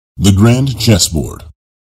The Grand Chessboard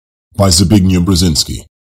by Zbigniew Brezezinski.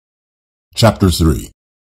 Chapter 3.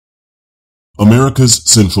 America's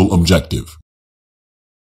Central Objective.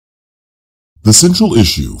 The central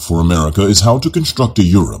issue for America is how to construct a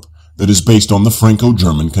Europe that is based on the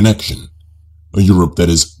Franco-German connection, a Europe that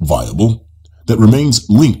is viable, that remains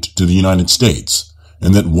linked to the United States,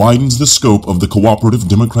 and that widens the scope of the cooperative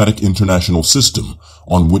democratic international system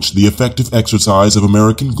on which the effective exercise of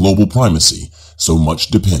American global primacy so much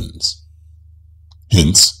depends.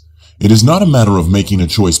 Hence, it is not a matter of making a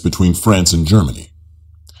choice between France and Germany.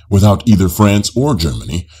 Without either France or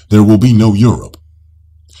Germany, there will be no Europe.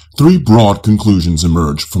 Three broad conclusions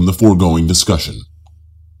emerge from the foregoing discussion.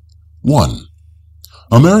 1.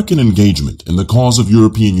 American engagement in the cause of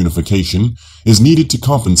European unification is needed to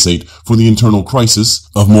compensate for the internal crisis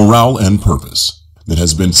of morale and purpose that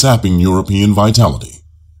has been sapping European vitality,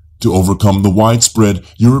 to overcome the widespread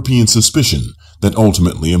European suspicion that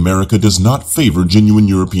ultimately America does not favor genuine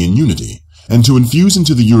European unity, and to infuse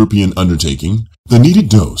into the European undertaking the needed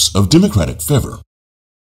dose of democratic fervor.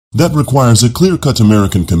 That requires a clear-cut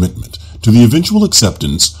American commitment to the eventual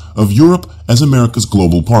acceptance of Europe as America's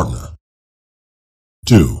global partner.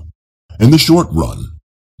 2. In the short run,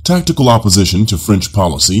 tactical opposition to French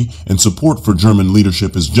policy and support for German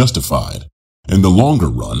leadership is justified. In the longer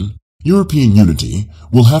run, European unity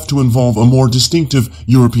will have to involve a more distinctive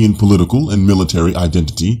European political and military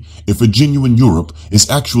identity if a genuine Europe is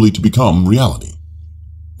actually to become reality.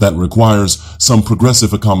 That requires some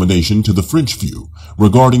progressive accommodation to the French view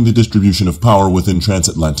regarding the distribution of power within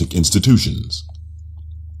transatlantic institutions.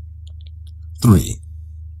 3.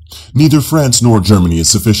 Neither France nor Germany is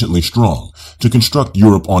sufficiently strong to construct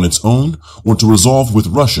Europe on its own or to resolve with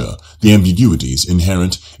Russia the ambiguities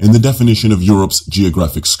inherent in the definition of Europe's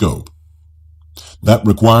geographic scope. That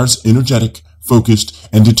requires energetic, focused,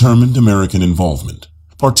 and determined American involvement,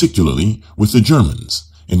 particularly with the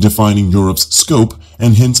Germans, in defining Europe's scope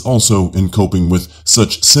and hence also in coping with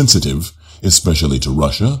such sensitive, especially to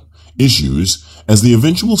Russia, issues as the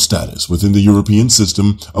eventual status within the European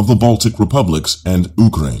system of the Baltic republics and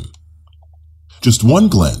Ukraine. Just one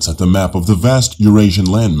glance at the map of the vast Eurasian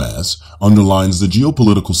landmass underlines the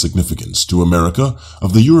geopolitical significance to America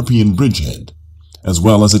of the European bridgehead, as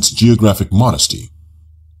well as its geographic modesty.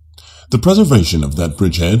 The preservation of that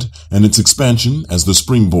bridgehead and its expansion as the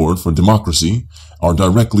springboard for democracy are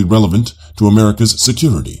directly relevant to America's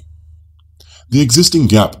security. The existing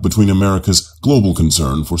gap between America's global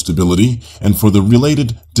concern for stability and for the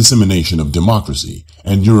related dissemination of democracy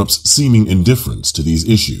and Europe's seeming indifference to these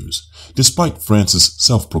issues, despite France's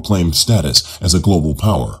self-proclaimed status as a global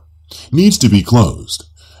power, needs to be closed,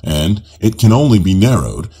 and it can only be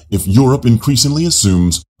narrowed if Europe increasingly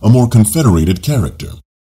assumes a more confederated character.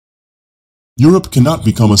 Europe cannot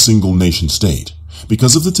become a single nation-state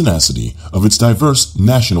because of the tenacity of its diverse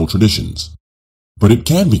national traditions. But it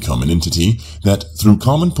can become an entity that, through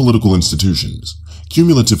common political institutions,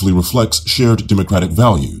 cumulatively reflects shared democratic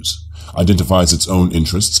values, identifies its own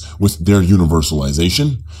interests with their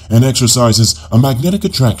universalization, and exercises a magnetic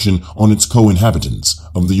attraction on its co-inhabitants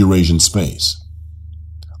of the Eurasian space.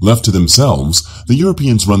 Left to themselves, the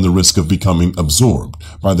Europeans run the risk of becoming absorbed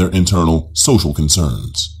by their internal social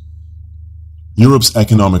concerns. Europe's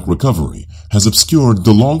economic recovery has obscured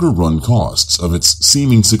the longer-run costs of its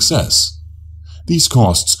seeming success. These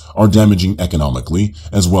costs are damaging economically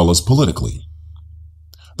as well as politically.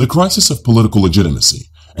 The crisis of political legitimacy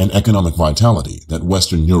and economic vitality that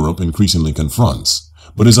Western Europe increasingly confronts,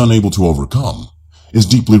 but is unable to overcome, is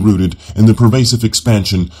deeply rooted in the pervasive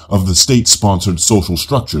expansion of the state-sponsored social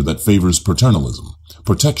structure that favors paternalism,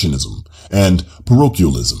 protectionism, and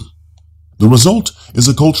parochialism. The result is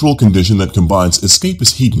a cultural condition that combines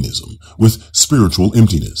escapist hedonism with spiritual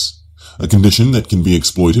emptiness, a condition that can be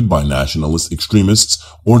exploited by nationalist extremists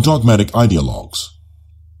or dogmatic ideologues.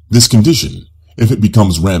 This condition, if it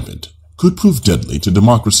becomes rampant, could prove deadly to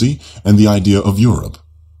democracy and the idea of Europe.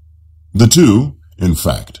 The two, in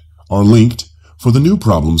fact, are linked for the new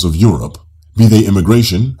problems of Europe, be they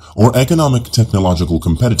immigration or economic technological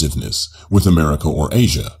competitiveness with America or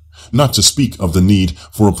Asia, not to speak of the need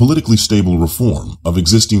for a politically stable reform of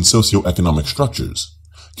existing socio-economic structures,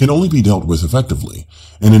 can only be dealt with effectively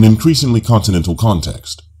in an increasingly continental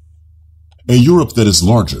context. A Europe that is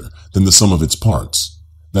larger than the sum of its parts,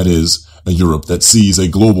 that is, a Europe that sees a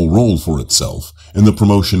global role for itself in the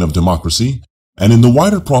promotion of democracy and in the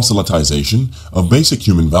wider proselytization of basic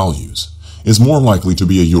human values, is more likely to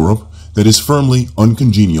be a Europe that is firmly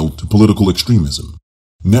uncongenial to political extremism,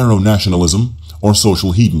 narrow nationalism, or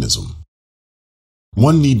social hedonism.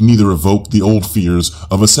 One need neither evoke the old fears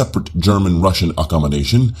of a separate German-Russian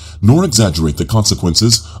accommodation, nor exaggerate the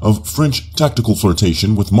consequences of French tactical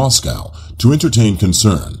flirtation with Moscow to entertain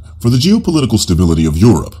concern for the geopolitical stability of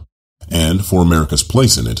Europe, and for America's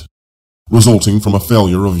place in it, resulting from a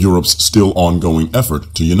failure of Europe's still ongoing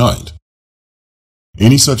effort to unite.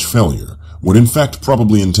 Any such failure would in fact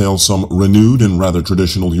probably entail some renewed and rather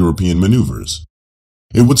traditional European maneuvers.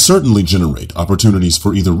 It would certainly generate opportunities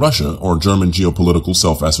for either Russia or German geopolitical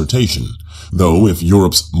self-assertion, though if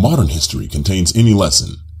Europe's modern history contains any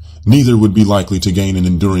lesson, neither would be likely to gain an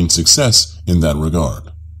enduring success in that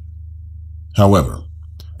regard. However,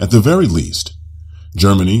 at the very least,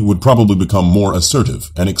 Germany would probably become more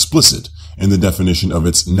assertive and explicit in the definition of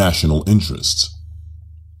its national interests.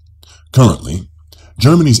 Currently,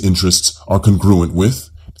 Germany's interests are congruent with,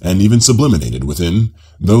 and even sublimated within,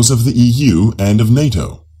 those of the EU and of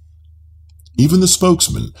NATO. Even the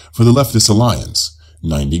spokesman for the leftist alliance,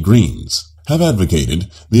 90 Greens, have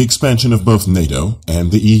advocated the expansion of both NATO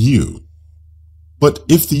and the EU. But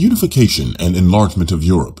if the unification and enlargement of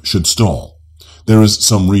Europe should stall, there is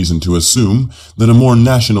some reason to assume that a more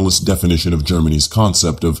nationalist definition of Germany's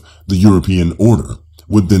concept of the European order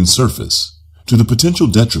would then surface, to the potential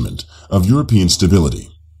detriment of European stability.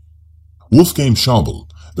 Wolfgang Schäuble,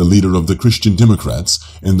 the leader of the Christian Democrats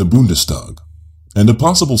in the Bundestag, and a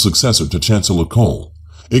possible successor to Chancellor Kohl,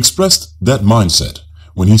 expressed that mindset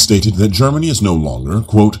when he stated that Germany is no longer,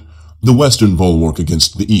 quote, the Western bulwark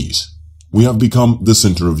against the East. We have become the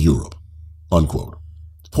center of Europe, unquote,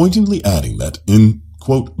 pointedly adding that in,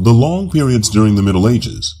 quote, the long periods during the Middle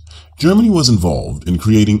Ages, Germany was involved in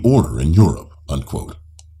creating order in Europe, unquote.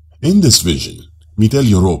 In this vision,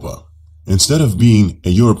 Mitteleuropa, instead of being a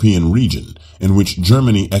European region in which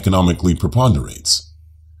Germany economically preponderates,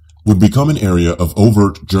 would become an area of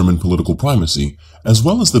overt German political primacy as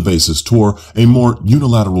well as the basis toward a more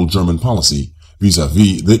unilateral German policy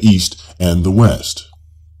vis-à-vis the East and the West.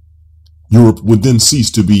 Europe would then cease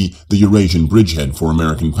to be the Eurasian bridgehead for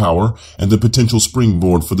American power and the potential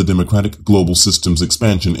springboard for the democratic global system's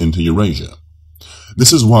expansion into Eurasia.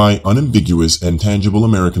 This is why unambiguous and tangible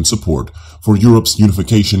American support for Europe's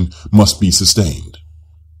unification must be sustained.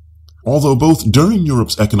 Although both during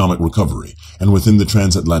Europe's economic recovery and within the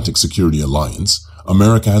Transatlantic Security Alliance,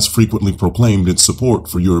 America has frequently proclaimed its support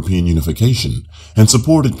for European unification and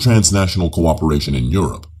supported transnational cooperation in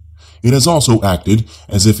Europe, it has also acted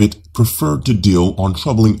as if it preferred to deal on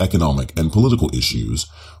troubling economic and political issues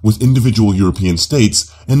with individual European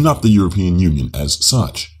states and not the European Union as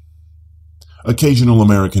such. Occasional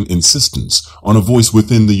American insistence on a voice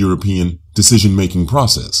within the European decision-making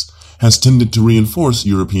process has tended to reinforce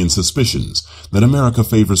European suspicions that America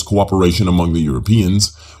favors cooperation among the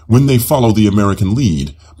Europeans when they follow the American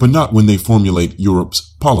lead, but not when they formulate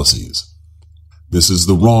Europe's policies. This is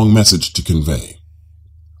the wrong message to convey.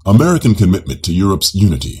 American commitment to Europe's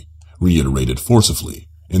unity, reiterated forcefully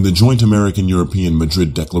in the joint American-European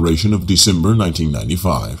Madrid Declaration of December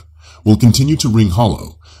 1995, will continue to ring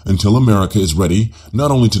hollow until America is ready not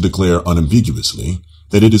only to declare unambiguously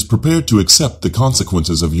that it is prepared to accept the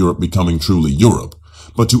consequences of Europe becoming truly Europe,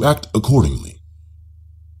 but to act accordingly.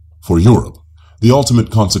 For Europe, the ultimate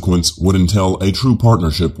consequence would entail a true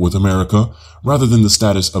partnership with America rather than the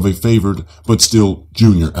status of a favored but still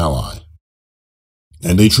junior ally.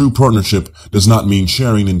 And a true partnership does not mean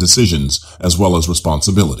sharing in decisions as well as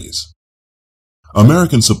responsibilities.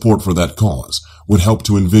 American support for that cause would help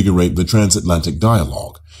to invigorate the transatlantic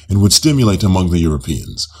dialogue and would stimulate among the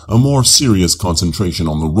Europeans a more serious concentration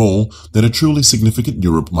on the role that a truly significant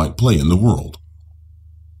Europe might play in the world.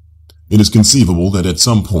 It is conceivable that at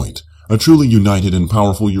some point, a truly united and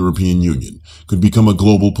powerful European Union could become a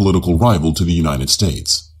global political rival to the United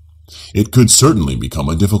States. It could certainly become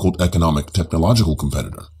a difficult economic technological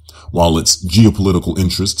competitor, while its geopolitical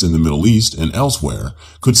interests in the Middle East and elsewhere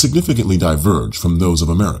could significantly diverge from those of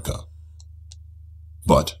America.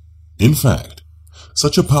 But, in fact,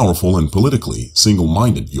 such a powerful and politically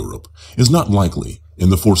single-minded Europe is not likely in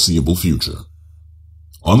the foreseeable future.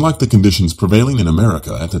 Unlike the conditions prevailing in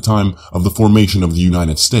America at the time of the formation of the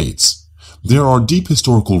United States, there are deep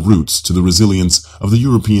historical roots to the resilience of the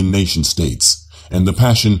European nation-states, and the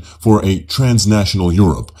passion for a transnational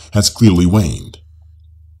Europe has clearly waned.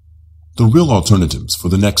 The real alternatives for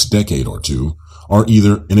the next decade or two are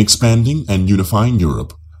either an expanding and unifying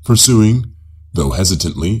Europe, pursuing, though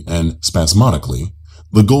hesitantly and spasmodically,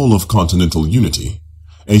 the goal of continental unity,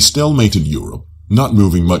 a stalemated Europe not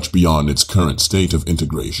moving much beyond its current state of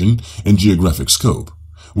integration and geographic scope,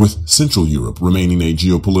 with Central Europe remaining a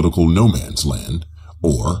geopolitical no-man's land,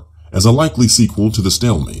 or, as a likely sequel to the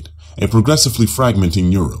stalemate, a progressively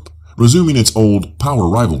fragmenting Europe, resuming its old power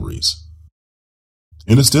rivalries.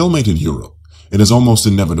 In a stalemated Europe, it is almost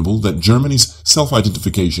inevitable that Germany's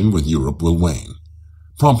self-identification with Europe will wane,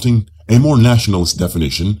 prompting a more nationalist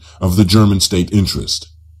definition of the German state interest.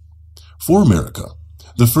 For America,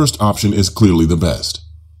 the first option is clearly the best,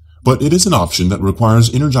 but it is an option that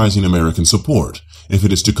requires energizing American support if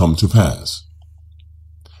it is to come to pass.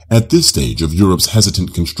 At this stage of Europe's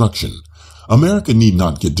hesitant construction, America need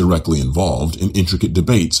not get directly involved in intricate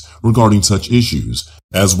debates regarding such issues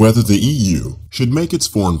as whether the EU should make its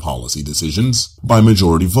foreign policy decisions by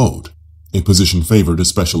majority vote, a position favored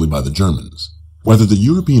especially by the Germans, whether the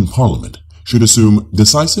European Parliament should assume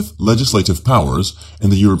decisive legislative powers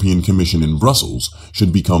and the European Commission in Brussels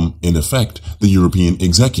should become, in effect, the European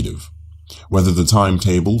Executive, whether the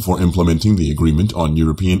timetable for implementing the Agreement on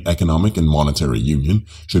European Economic and Monetary Union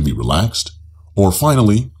should be relaxed, or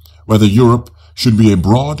finally, whether Europe should be a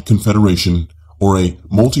broad confederation or a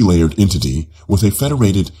multi-layered entity with a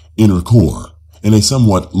federated inner core and a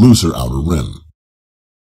somewhat looser outer rim.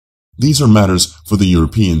 These are matters for the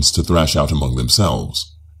Europeans to thrash out among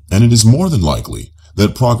themselves, and it is more than likely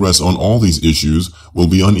that progress on all these issues will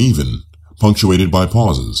be uneven, punctuated by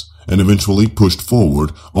pauses, and eventually pushed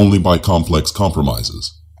forward only by complex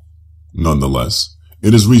compromises. Nonetheless,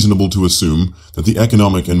 it is reasonable to assume that the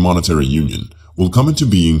Economic and Monetary Union will come into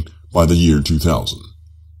being by the year 2000.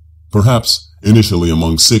 Perhaps initially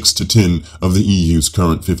among 6 to 10 of the EU's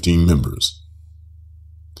current 15 members.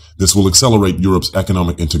 This will accelerate Europe's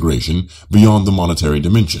economic integration beyond the monetary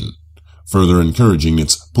dimension, further encouraging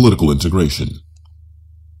its political integration.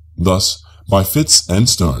 Thus, by fits and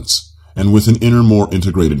starts, and with an inner more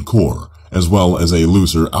integrated core, as well as a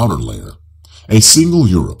looser outer layer, a single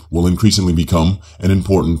Europe will increasingly become an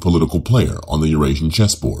important political player on the Eurasian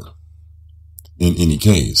chessboard. In any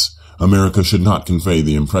case, America should not convey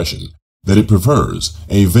the impression that it prefers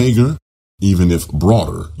a vaguer, even if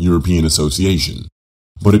broader, European association,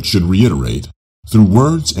 but it should reiterate, through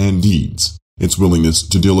words and deeds, its willingness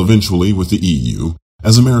to deal eventually with the EU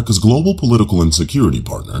as America's global political and security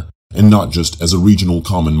partner, and not just as a regional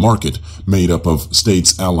common market made up of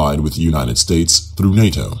states allied with the United States through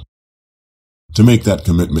NATO. To make that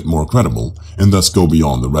commitment more credible, and thus go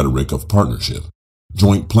beyond the rhetoric of partnership,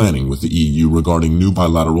 joint planning with the EU regarding new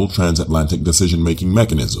bilateral transatlantic decision-making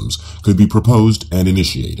mechanisms could be proposed and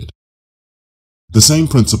initiated. The same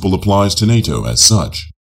principle applies to NATO as such.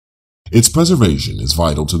 Its preservation is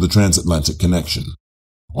vital to the transatlantic connection.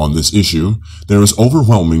 On this issue, there is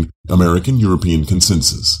overwhelming American-European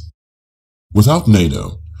consensus. Without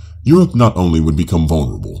NATO, Europe not only would become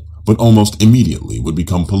vulnerable, but almost immediately would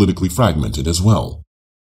become politically fragmented as well.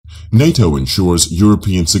 NATO ensures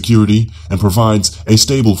European security and provides a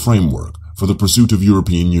stable framework for the pursuit of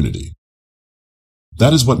European unity.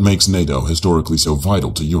 That is what makes NATO historically so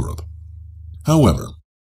vital to Europe. However,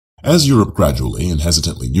 as Europe gradually and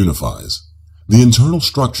hesitantly unifies, the internal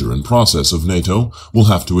structure and process of NATO will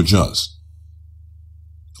have to adjust.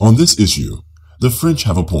 On this issue, the French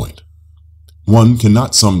have a point. One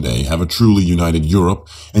cannot someday have a truly united Europe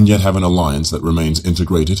and yet have an alliance that remains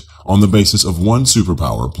integrated on the basis of one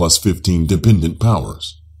superpower plus 15 dependent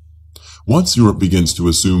powers. Once Europe begins to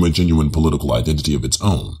assume a genuine political identity of its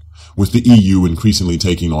own, with the EU increasingly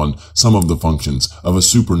taking on some of the functions of a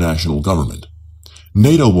supranational government,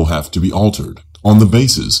 NATO will have to be altered on the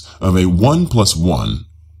basis of a 1+1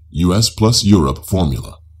 US plus Europe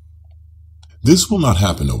formula. This will not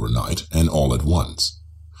happen overnight and all at once.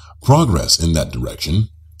 Progress in that direction,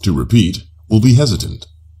 to repeat, will be hesitant.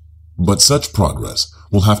 But such progress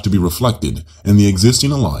will have to be reflected in the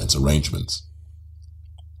existing alliance arrangements,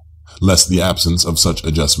 lest the absence of such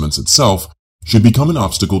adjustments itself should become an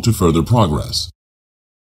obstacle to further progress.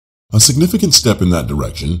 A significant step in that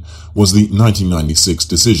direction was the 1996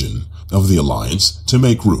 decision of the alliance to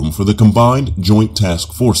make room for the combined joint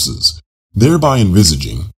task forces, thereby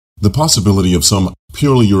envisaging the possibility of some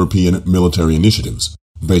purely European military initiatives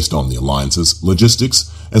based on the alliance's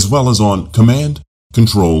logistics as well as on command,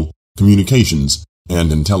 control, communications,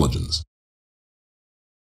 and intelligence.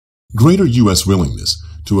 Greater U.S. willingness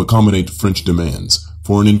to accommodate French demands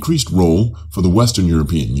for an increased role for the Western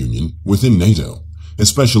European Union within NATO,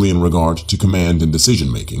 especially in regard to command and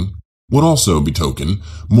decision-making, would also betoken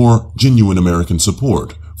more genuine American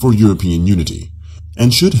support for European unity,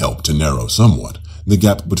 and should help to narrow somewhat the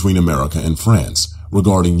gap between America and France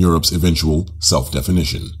regarding Europe's eventual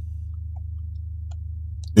self-definition.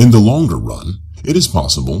 In the longer run, it is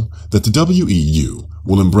possible that the WEU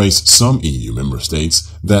will embrace some EU member states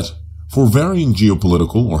that, for varying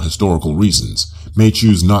geopolitical or historical reasons, may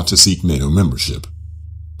choose not to seek NATO membership.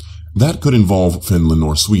 That could involve Finland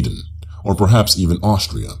or Sweden, or perhaps even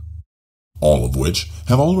Austria, all of which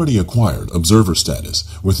have already acquired observer status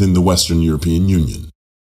within the Western European Union.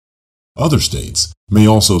 Other states may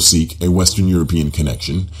also seek a Western European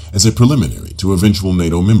connection as a preliminary to eventual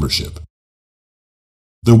NATO membership.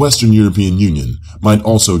 The Western European Union might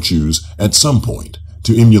also choose at some point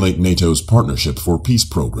to emulate NATO's Partnership for Peace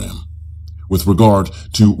program with regard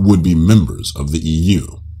to would-be members of the EU.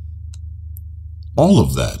 All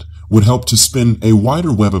of that would help to spin a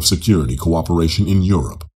wider web of security cooperation in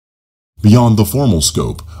Europe, beyond the formal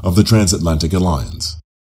scope of the transatlantic alliance.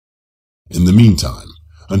 In the meantime,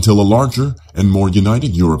 until a larger and more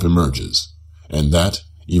united Europe emerges, and that,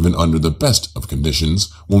 even under the best of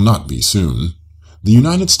conditions, will not be soon, the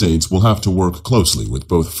United States will have to work closely with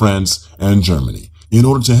both France and Germany in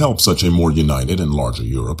order to help such a more united and larger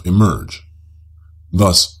Europe emerge.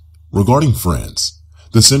 Thus, regarding France,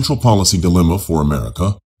 the central policy dilemma for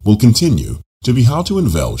America will continue to be how to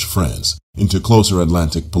indulge France into closer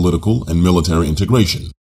Atlantic political and military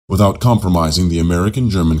integration without compromising the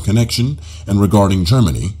American-German connection, and regarding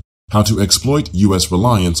Germany, how to exploit U.S.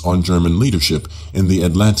 reliance on German leadership in the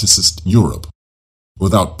Atlanticist Europe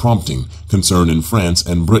without prompting concern in France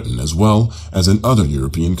and Britain as well as in other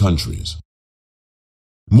European countries.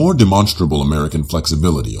 More demonstrable American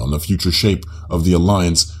flexibility on the future shape of the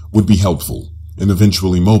alliance would be helpful in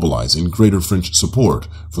eventually mobilizing greater French support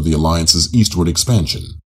for the alliance's eastward expansion.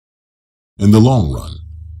 In the long run,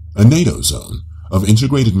 a NATO zone of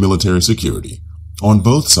integrated military security on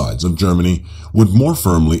both sides of Germany would more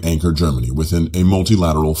firmly anchor Germany within a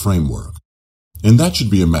multilateral framework, and that should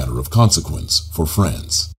be a matter of consequence for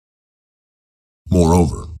France.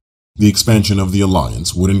 Moreover, the expansion of the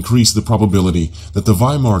alliance would increase the probability that the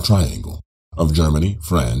Weimar Triangle of Germany,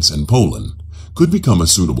 France, and Poland could become a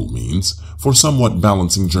suitable means for somewhat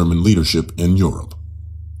balancing German leadership in Europe.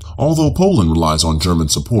 Although Poland relies on German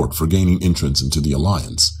support for gaining entrance into the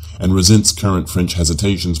alliance and resents current French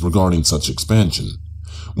hesitations regarding such expansion,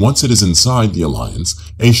 once it is inside the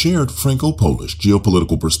alliance, a shared Franco-Polish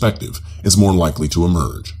geopolitical perspective is more likely to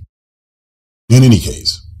emerge. In any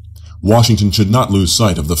case, Washington should not lose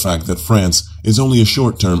sight of the fact that France is only a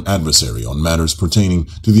short-term adversary on matters pertaining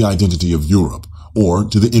to the identity of Europe or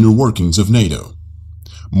to the inner workings of NATO.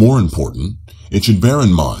 More important, it should bear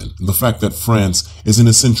in mind the fact that France is an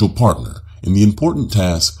essential partner in the important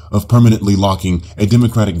task of permanently locking a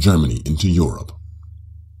democratic Germany into Europe.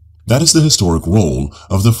 That is the historic role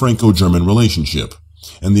of the Franco-German relationship,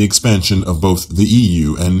 and the expansion of both the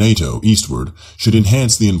EU and NATO eastward should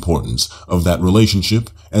enhance the importance of that relationship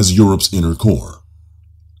as Europe's inner core.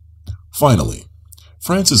 Finally,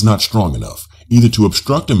 France is not strong enough either to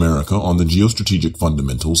obstruct America on the geostrategic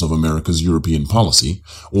fundamentals of America's European policy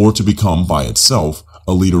or to become by itself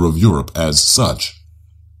a leader of Europe as such.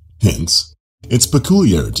 Hence, its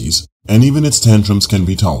peculiarities and even its tantrums can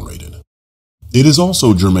be tolerated. It is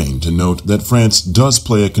also germane to note that France does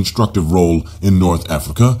play a constructive role in North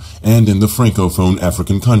Africa and in the Francophone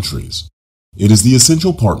African countries. It is the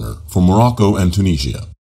essential partner for Morocco and Tunisia,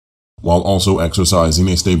 while also exercising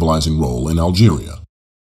a stabilizing role in Algeria.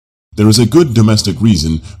 There is a good domestic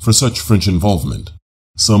reason for such French involvement.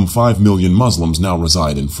 Some 5 million Muslims now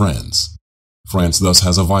reside in France. France thus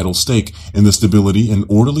has a vital stake in the stability and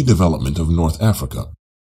orderly development of North Africa.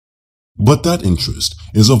 But that interest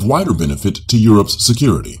is of wider benefit to Europe's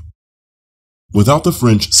security. Without the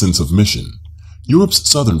French sense of mission, Europe's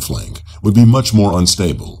southern flank would be much more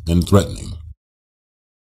unstable and threatening.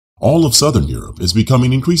 All of southern Europe is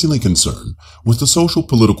becoming increasingly concerned with the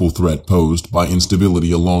social-political threat posed by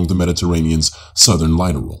instability along the Mediterranean's southern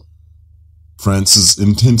littoral. France's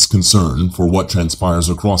intense concern for what transpires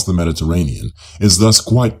across the Mediterranean is thus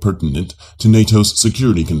quite pertinent to NATO's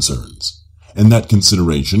security concerns, and that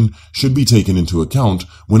consideration should be taken into account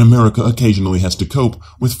when America occasionally has to cope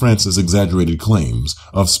with France's exaggerated claims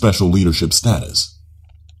of special leadership status.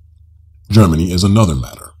 Germany is another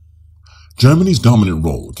matter. Germany's dominant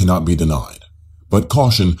role cannot be denied, but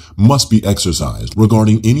caution must be exercised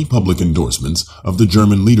regarding any public endorsements of the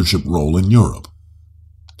German leadership role in Europe.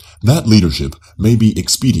 That leadership may be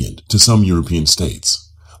expedient to some European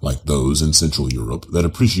states, like those in Central Europe that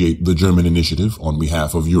appreciate the German initiative on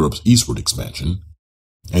behalf of Europe's eastward expansion,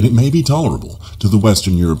 and it may be tolerable to the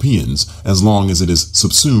Western Europeans as long as it is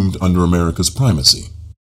subsumed under America's primacy.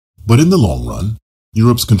 But in the long run,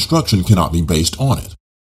 Europe's construction cannot be based on it.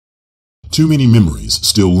 Too many memories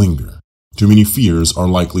still linger. Too many fears are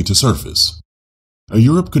likely to surface. A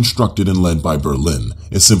Europe constructed and led by Berlin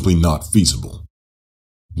is simply not feasible.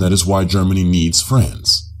 That is why Germany needs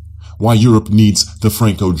France, why Europe needs the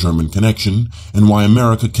Franco-German connection, and why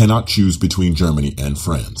America cannot choose between Germany and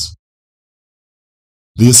France.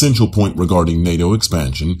 The essential point regarding NATO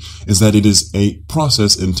expansion is that it is a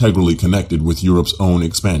process integrally connected with Europe's own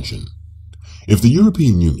expansion. If the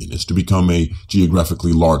European Union is to become a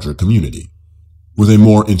geographically larger community, with a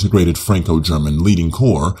more integrated Franco-German leading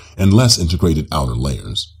core and less integrated outer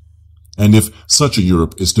layers, and if such a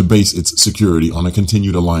Europe is to base its security on a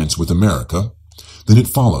continued alliance with America, then it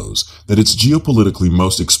follows that its geopolitically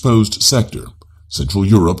most exposed sector, Central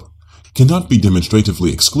Europe, cannot be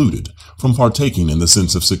demonstratively excluded from partaking in the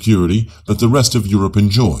sense of security that the rest of Europe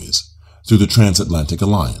enjoys through the transatlantic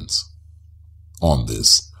alliance. On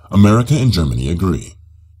this, America and Germany agree.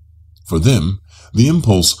 For them, the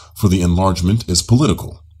impulse for the enlargement is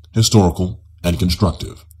political, historical, and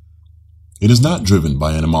constructive. It is not driven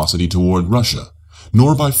by animosity toward Russia,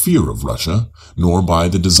 nor by fear of Russia, nor by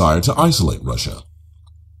the desire to isolate Russia.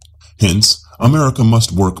 Hence, America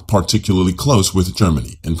must work particularly close with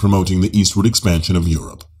Germany in promoting the eastward expansion of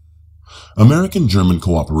Europe. American-German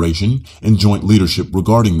cooperation and joint leadership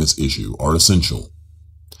regarding this issue are essential.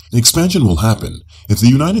 Expansion will happen if the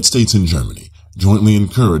United States and Germany jointly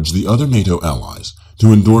encourage the other NATO allies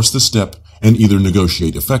to endorse the step and either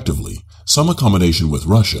negotiate effectively some accommodation with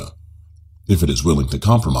Russia, if it is willing to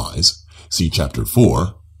compromise, see Chapter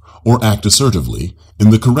 4, or act assertively in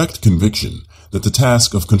the correct conviction that the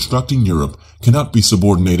task of constructing Europe cannot be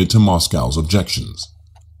subordinated to Moscow's objections.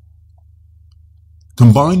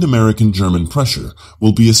 Combined American-German pressure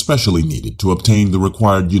will be especially needed to obtain the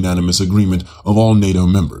required unanimous agreement of all NATO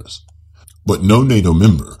members. But no NATO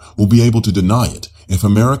member will be able to deny it if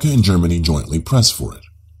America and Germany jointly press for it.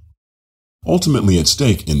 Ultimately at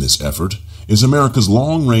stake in this effort is America's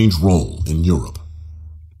long-range role in Europe.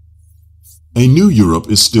 A new Europe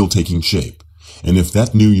is still taking shape, and if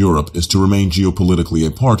that new Europe is to remain geopolitically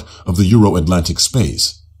a part of the Euro-Atlantic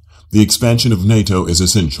space, the expansion of NATO is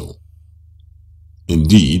essential.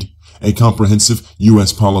 Indeed, a comprehensive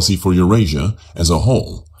U.S. policy for Eurasia as a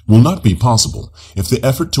whole will not be possible if the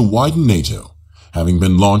effort to widen NATO, having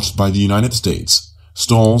been launched by the United States,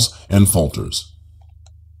 stalls and falters.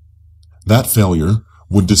 That failure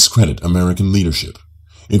would discredit American leadership.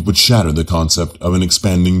 It would shatter the concept of an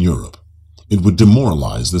expanding Europe. It would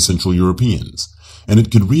demoralize the Central Europeans, and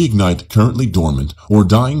it could reignite currently dormant or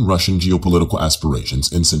dying Russian geopolitical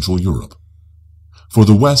aspirations in Central Europe. For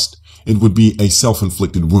the West, it would be a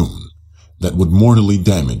self-inflicted wound that would mortally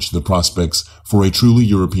damage the prospects for a truly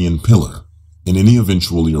European pillar in any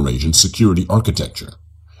eventual Eurasian security architecture.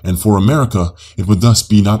 And for America, it would thus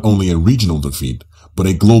be not only a regional defeat, but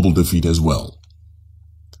a global defeat as well.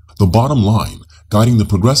 The bottom line guiding the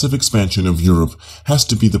progressive expansion of Europe has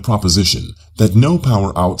to be the proposition that no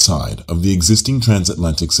power outside of the existing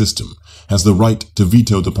transatlantic system has the right to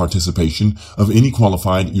veto the participation of any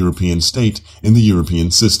qualified European state in the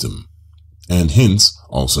European system, and hence,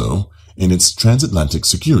 also, in its transatlantic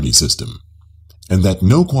security system, and that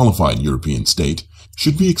no qualified European state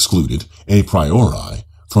should be excluded a priori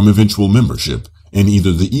from eventual membership in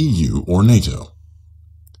either the EU or NATO.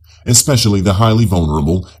 Especially the highly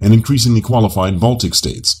vulnerable and increasingly qualified Baltic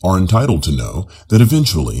states are entitled to know that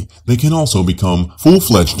eventually they can also become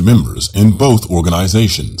full-fledged members in both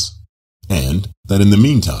organizations, and that in the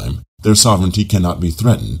meantime their sovereignty cannot be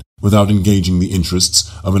threatened without engaging the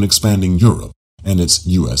interests of an expanding Europe and its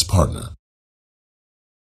U.S. partner.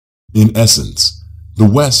 In essence, the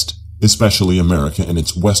West, especially America and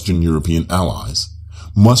its Western European allies,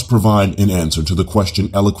 must provide an answer to the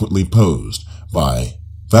question eloquently posed by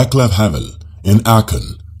Václav Havel in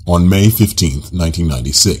Aachen on May 15,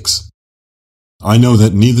 1996. I know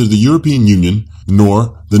that neither the European Union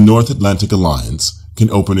nor the North Atlantic Alliance can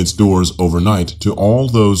open its doors overnight to all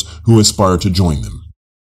those who aspire to join them.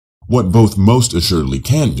 What both most assuredly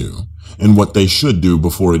can do, and what they should do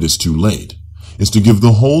before it is too late, is to give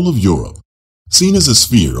the whole of Europe, seen as a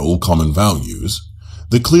sphere of common values,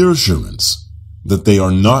 the clear assurance that they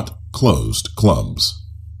are not closed clubs.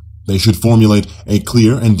 They should formulate a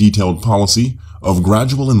clear and detailed policy of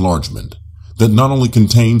gradual enlargement that not only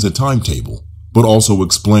contains a timetable, but also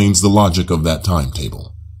explains the logic of that timetable.